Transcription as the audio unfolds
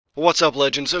What's up,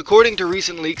 Legends? According to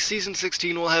recent leaks, Season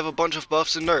 16 will have a bunch of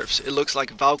buffs and nerfs. It looks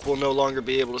like Valk will no longer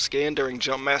be able to scan during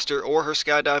Jump Master or her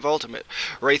Skydive ultimate.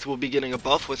 Wraith will be getting a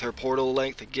buff with her portal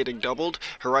length getting doubled.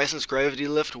 Horizon's Gravity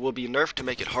Lift will be nerfed to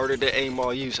make it harder to aim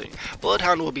while using.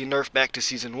 Bloodhound will be nerfed back to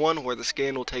Season 1, where the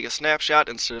scan will take a snapshot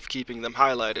instead of keeping them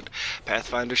highlighted.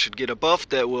 Pathfinder should get a buff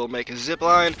that will make a zip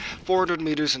line 400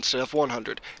 meters instead of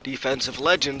 100. Defensive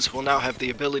Legends will now have the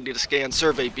ability to scan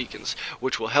survey beacons,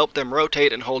 which will help them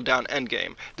rotate and hold down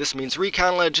endgame. This means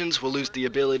Recon Legends will lose the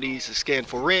ability to scan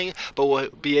for ring, but will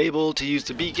be able to use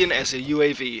the beacon as a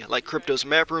UAV, like Crypto's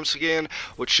map room scan,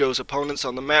 which shows opponents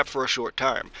on the map for a short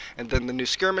time. And then the new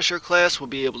Skirmisher class will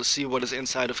be able to see what is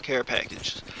inside of care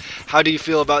packages. How do you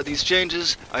feel about these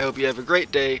changes? I hope you have a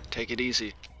great day. Take it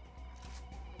easy.